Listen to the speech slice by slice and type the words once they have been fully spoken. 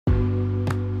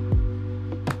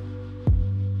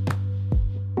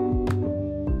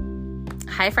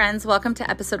Hi, friends. Welcome to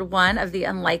episode 1 of the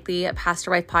Unlikely Pastor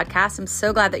Wife podcast. I'm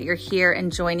so glad that you're here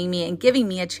and joining me and giving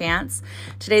me a chance.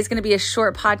 Today's going to be a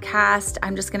short podcast.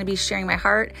 I'm just going to be sharing my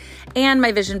heart and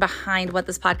my vision behind what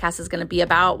this podcast is going to be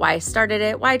about, why I started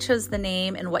it, why I chose the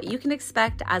name, and what you can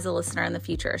expect as a listener in the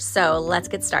future. So let's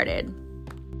get started.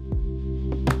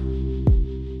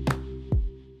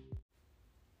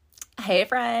 Hey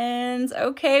friends.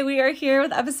 Okay, we are here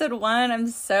with episode 1. I'm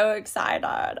so excited.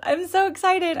 I'm so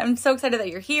excited that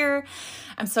you're here.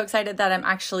 I'm so excited that I'm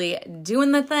actually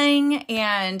doing the thing.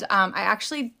 And I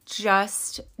actually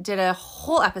just did a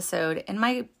whole episode in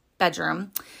my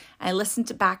bedroom. I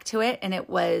listened back to it and it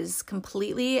was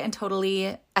completely and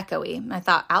totally echoey. And I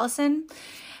thought, Allison,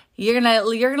 you're gonna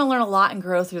learn a lot and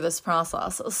grow through this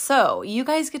process. So you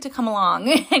guys get to come along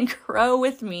and grow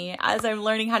with me as I'm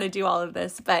learning how to do all of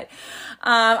this. But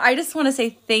I just want to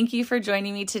say thank you for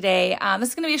joining me today. This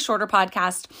is going to be a shorter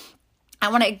podcast. I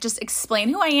want to just explain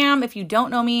who I am. If you don't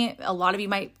know me, a lot of you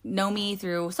might know me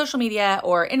through social media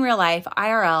or in real life,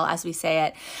 IRL, as we say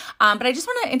it. But I just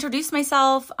want to introduce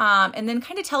myself and then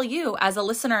kind of tell you as a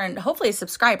listener and hopefully a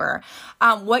subscriber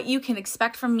what you can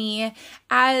expect from me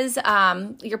as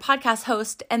your podcast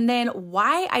host, and then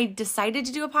why I decided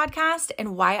to do a podcast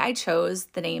and why I chose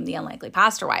the name The Unlikely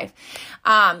Pastor Wife.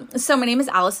 So my name is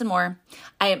Allison Moore.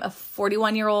 I am a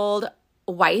 41-year-old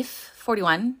wife.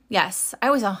 41. Yes. I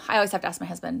always have to ask my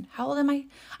husband, how old am I?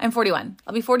 I'm 41.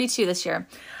 I'll be 42 this year.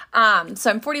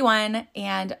 So I'm 41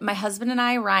 and my husband and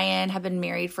I, Ryan, have been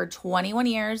married for 21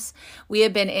 years. We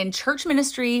have been in church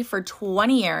ministry for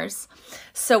 20 years.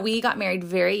 So we got married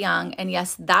very young. And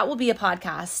yes, that will be a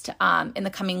podcast in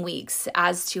the coming weeks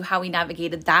as to how we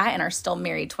navigated that and are still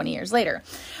married 20 years later.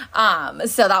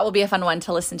 So that will be a fun one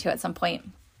to listen to at some point.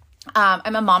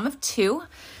 I'm a mom of 2.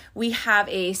 We have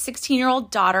a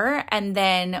 16-year-old daughter, and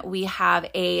then we have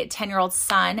a 10-year-old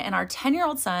son, and our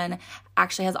 10-year-old son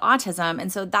actually has autism.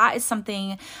 And so that is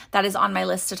something that is on my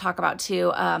list to talk about too.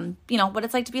 What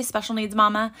it's like to be a special needs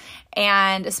mama,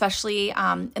 and especially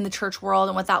in the church world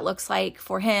and what that looks like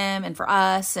for him and for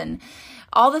us, and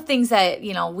all the things that,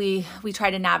 we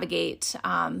try to navigate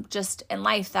just in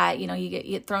life that, you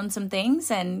get thrown some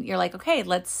things and you're like, okay,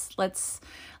 let's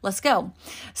go.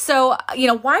 So,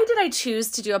 why did I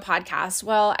choose to do a podcast?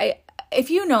 Well,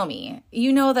 if you know me,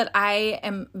 you know that I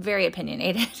am very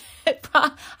opinionated.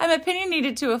 I'm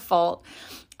opinionated to a fault.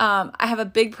 I have a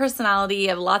big personality, I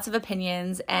have lots of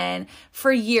opinions. And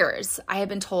for years, I have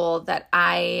been told that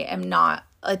I am not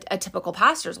a typical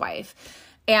pastor's wife.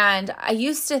 And I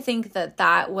used to think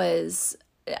that was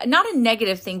not a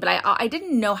negative thing, but I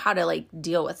didn't know how to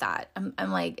deal with that.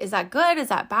 I'm like, is that good? Is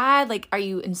that bad? Are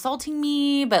you insulting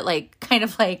me? But kind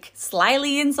of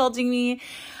slyly insulting me.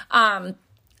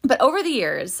 But over the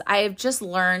years, I've just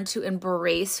learned to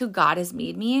embrace who God has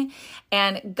made me,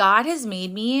 and God has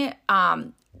made me,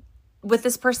 with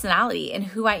this personality and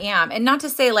who I am. And not to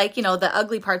say the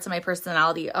ugly parts of my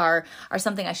personality are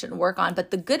something I shouldn't work on,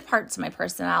 but the good parts of my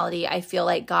personality, I feel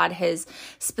like God has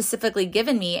specifically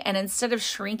given me. And instead of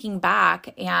shrinking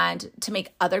back and to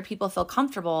make other people feel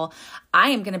comfortable, I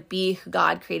am going to be who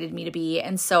God created me to be.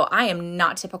 And so I am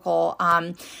not typical.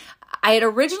 I had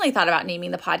originally thought about naming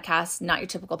the podcast Not Your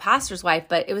Typical Pastor's Wife,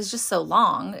 but it was just so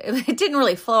long. It didn't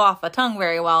really flow off the tongue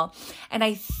very well. And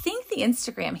I think the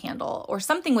Instagram handle or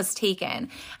something was taken.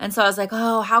 And so I was like,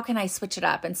 oh, how can I switch it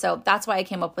up? And so that's why I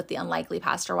came up with The Unlikely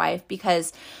Pastor Wife,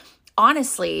 because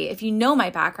honestly, if you know my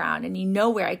background and you know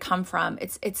where I come from,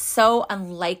 it's so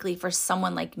unlikely for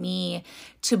someone like me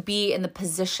to be in the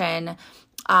position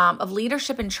of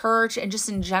leadership in church and just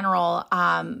in general,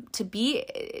 to be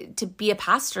a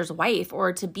pastor's wife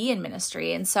or to be in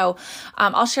ministry. And so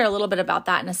I'll share a little bit about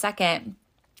that in a second.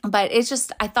 But it's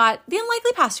just, I thought The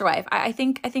Unlikely Pastor Wife, I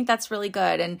think that's really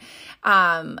good. And,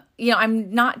 I'm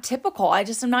not typical. I'm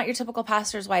not your typical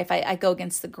pastor's wife. I go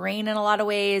against the grain in a lot of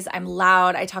ways. I'm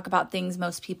loud. I talk about things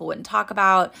most people wouldn't talk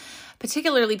about,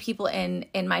 particularly people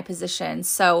in my position.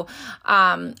 So,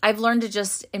 I've learned to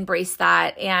just embrace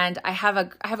that. And I have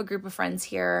a group of friends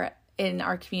here in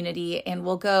our community, and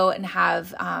we'll go and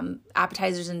have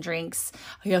appetizers and drinks.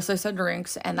 Yes, I said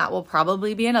drinks, and that will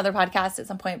probably be another podcast at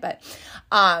some point, but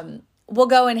we'll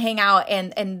go and hang out,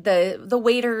 and the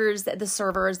waiters, the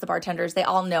servers, the bartenders, they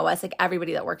all know us.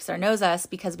 Everybody that works there knows us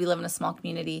because we live in a small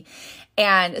community.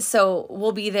 And so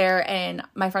we'll be there, and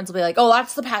my friends will be like, oh,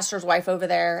 that's the pastor's wife over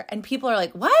there. And people are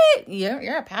like, what?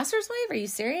 You're a pastor's wife? Are you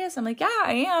serious? I'm like, yeah,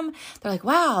 I am. They're like,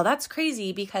 wow, that's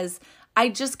crazy, because I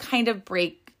just kind of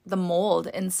break the mold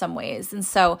in some ways. And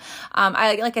so,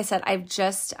 like I said,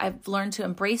 I've learned to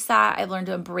embrace that. I've learned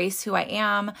to embrace who I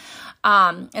am.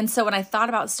 And so when I thought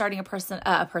about starting a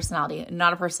personality,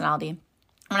 not a personality,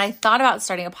 when I thought about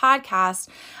starting a podcast,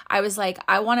 I was like,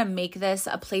 I want to make this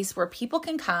a place where people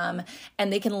can come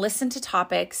and they can listen to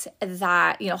topics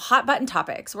that, hot button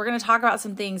topics. We're going to talk about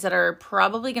some things that are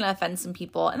probably going to offend some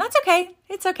people, and that's okay.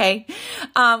 It's okay.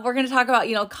 We're going to talk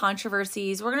about,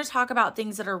 controversies. We're going to talk about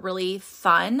things that are really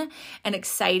fun and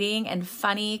exciting and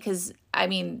funny because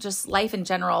just life in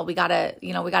general, we gotta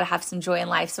have some joy in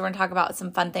life. So we're gonna talk about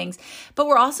some fun things, but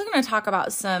we're also gonna talk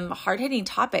about some hard-hitting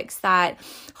topics that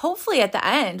hopefully at the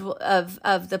end of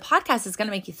the podcast is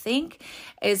gonna make you think,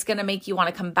 is gonna make you want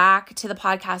to come back to the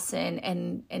podcast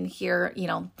and hear,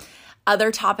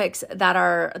 other topics that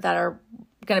are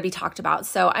going to be talked about.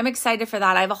 So I'm excited for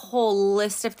that. I have a whole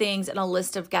list of things and a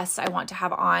list of guests I want to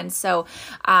have on. So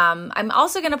I'm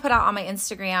also going to put out on my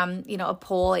Instagram, a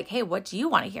poll like, hey, what do you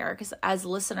want to hear? Because as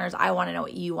listeners, I want to know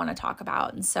what you want to talk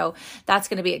about. And so that's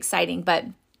going to be exciting. But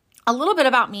a little bit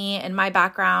about me and my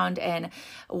background and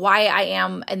why I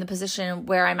am in the position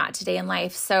where I'm at today in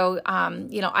life. So,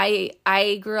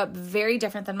 I grew up very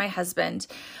different than my husband.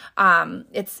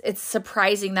 It's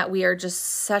surprising that we are just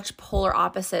such polar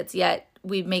opposites, yet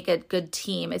we make a good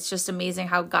team. It's just amazing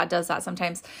how God does that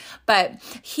sometimes. But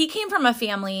he came from a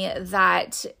family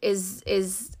that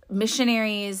is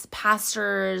missionaries,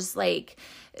 pastors, like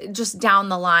just down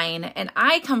the line. And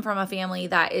I come from a family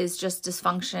that is just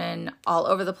dysfunction all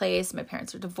over the place. My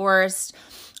parents are divorced.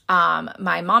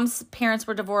 My mom's parents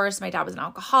were divorced. My dad was an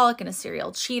alcoholic and a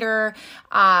serial cheater.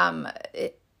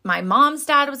 My mom's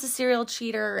dad was a serial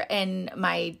cheater, and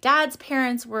my dad's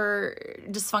parents were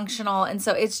dysfunctional. And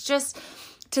so it's just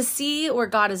to see where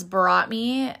God has brought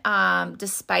me,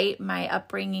 despite my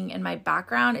upbringing and my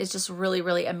background, is just really,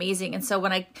 really amazing. And so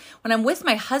when I'm with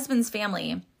my husband's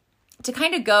family, to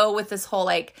kind of go with this whole,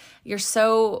 like, you're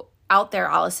so out there,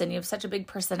 Allison, you have such a big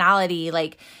personality,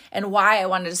 like, and why I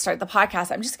wanted to start the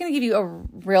podcast, I'm just going to give you a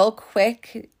real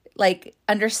quick, like,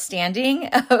 understanding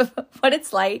of what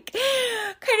it's like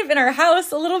kind of in our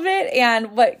house a little bit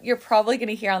and what you're probably going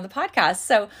to hear on the podcast.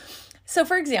 So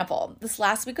for example, this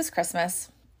last week was Christmas.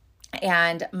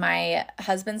 And my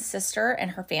husband's sister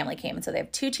and her family came. And so they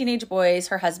have 2 teenage boys,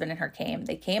 her husband and her came.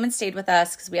 They came and stayed with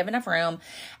us because we have enough room.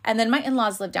 And then my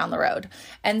in-laws live down the road.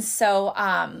 And so,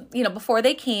 before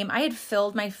they came, I had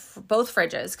filled both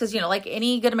fridges. Because, like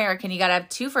any good American, you got to have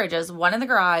 2 fridges, one in the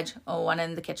garage, one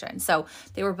in the kitchen. So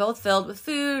they were both filled with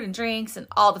food and drinks and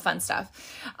all the fun stuff.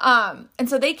 And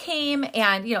so they came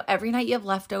and, every night you have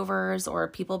leftovers or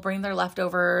people bring their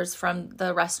leftovers from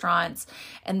the restaurants.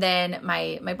 And then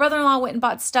my brother-in-law went and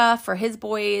bought stuff for his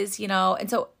boys, and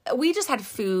so we just had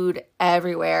food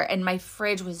everywhere and my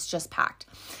fridge was just packed.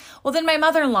 Well, then my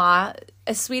mother-in-law,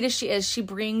 as sweet as she is, she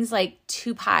brings like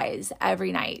 2 pies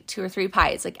every night, 2 or 3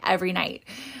 pies, like every night.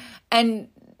 And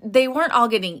they weren't all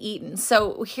getting eaten.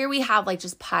 So here we have like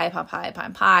just pie,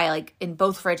 like in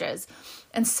both fridges.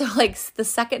 And so like the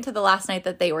second to the last night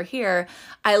that they were here,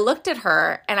 I looked at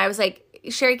her and I was like,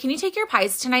 Sherry, can you take your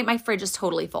pies tonight? My fridge is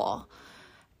totally full.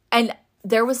 And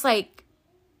there was like,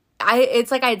 it's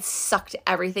like I had sucked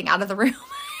everything out of the room.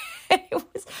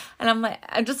 And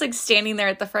I'm just like standing there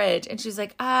at the fridge and she's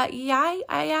like,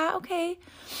 yeah, okay.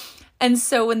 And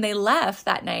so when they left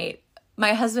that night,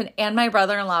 my husband and my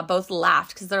brother-in-law both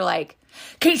laughed because they're like,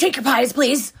 can you take your pies,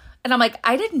 please? And I'm like,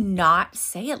 I did not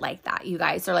say it like that, you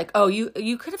guys. They're like, oh,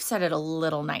 you could have said it a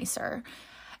little nicer.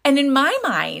 And in my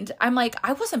mind, I'm like,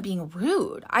 I wasn't being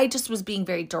rude. I just was being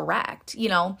very direct.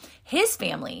 His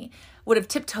family would have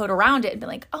tiptoed around it and been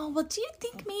like, oh, well, do you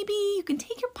think maybe you can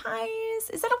take your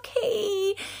pies? Is that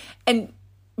okay? And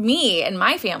me and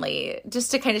my family,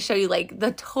 just to kind of show you like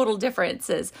the total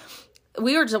differences,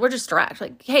 we're just direct,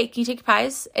 like, hey, can you take your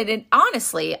pies? And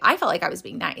honestly, I felt like I was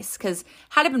being nice because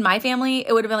had it been my family,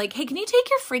 it would have been like, hey, can you take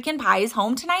your freaking pies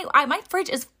home tonight? My fridge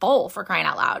is full, for crying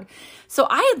out loud. So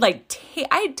I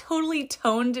had totally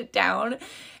toned it down,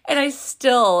 and I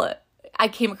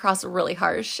came across really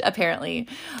harsh, apparently.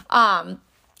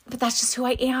 But that's just who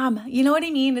I am. You know what I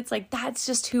mean? It's like, that's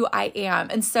just who I am.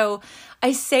 And so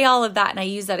I say all of that and I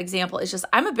use that example. It's just,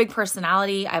 I'm a big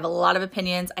personality. I have a lot of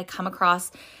opinions. I come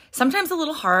across sometimes a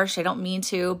little harsh. I don't mean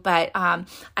to, but I'm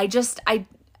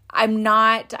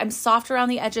soft around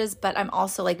the edges, but I'm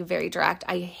also like very direct.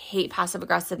 I hate passive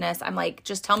aggressiveness. I'm like,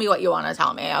 just tell me what you want to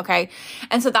tell me. Okay.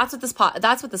 And so that's what this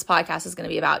podcast is going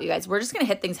to be about, you guys. We're just going to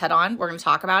hit things head on. We're going to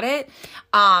talk about it.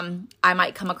 I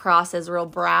might come across as real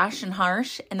brash and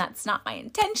harsh, and that's not my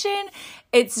intention.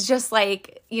 It's just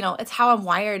like, it's how I'm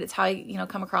wired. It's how I,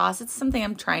 come across. It's something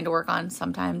I'm trying to work on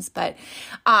sometimes, but,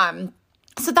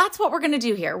 So that's what we're going to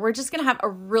do here. We're just going to have a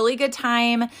really good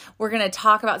time. We're going to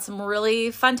talk about some really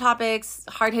fun topics,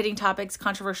 hard-hitting topics,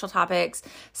 controversial topics,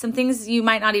 some things you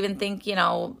might not even think,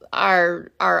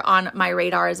 are on my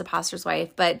radar as a pastor's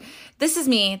wife. But this is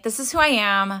me. This is who I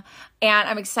am. And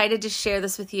I'm excited to share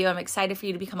this with you. I'm excited for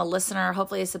you to become a listener,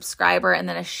 hopefully a subscriber, and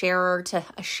then a sharer to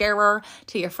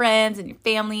your friends and your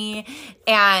family,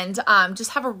 and just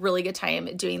have a really good time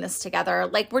doing this together.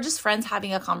 Like, we're just friends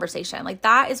having a conversation. Like,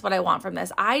 that is what I want from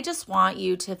this. I just want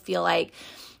you to feel like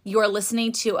you're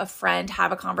listening to a friend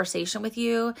have a conversation with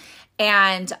you,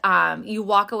 and you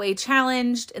walk away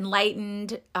challenged,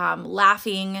 enlightened,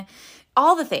 laughing,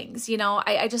 all the things.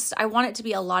 I want it to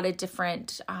be a lot of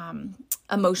different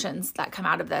emotions that come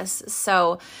out of this.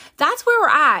 So that's where we're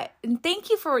at. And thank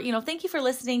you for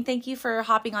listening. Thank you for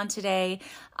hopping on today.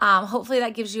 Hopefully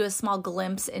that gives you a small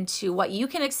glimpse into what you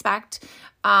can expect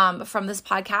from this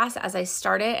podcast as I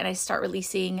start it and I start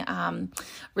releasing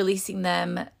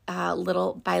them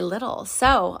little by little.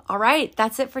 So, all right,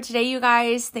 that's it for today, you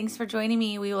guys. Thanks for joining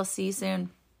me. We will see you soon.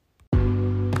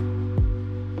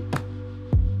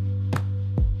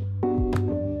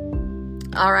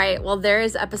 All right. Well, there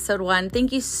is episode 1.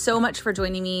 Thank you so much for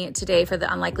joining me today for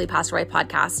the Unlikely Pastor Wife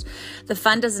podcast. The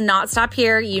fun does not stop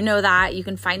here. You know that. You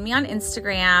can find me on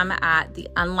Instagram at the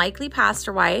Unlikely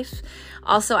Pastor Wife.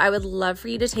 Also, I would love for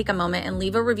you to take a moment and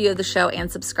leave a review of the show and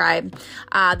subscribe.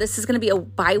 This is going to be a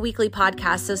bi-weekly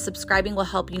podcast, so subscribing will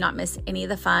help you not miss any of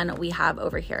the fun we have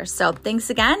over here. So thanks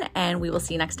again, and we will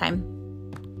see you next time.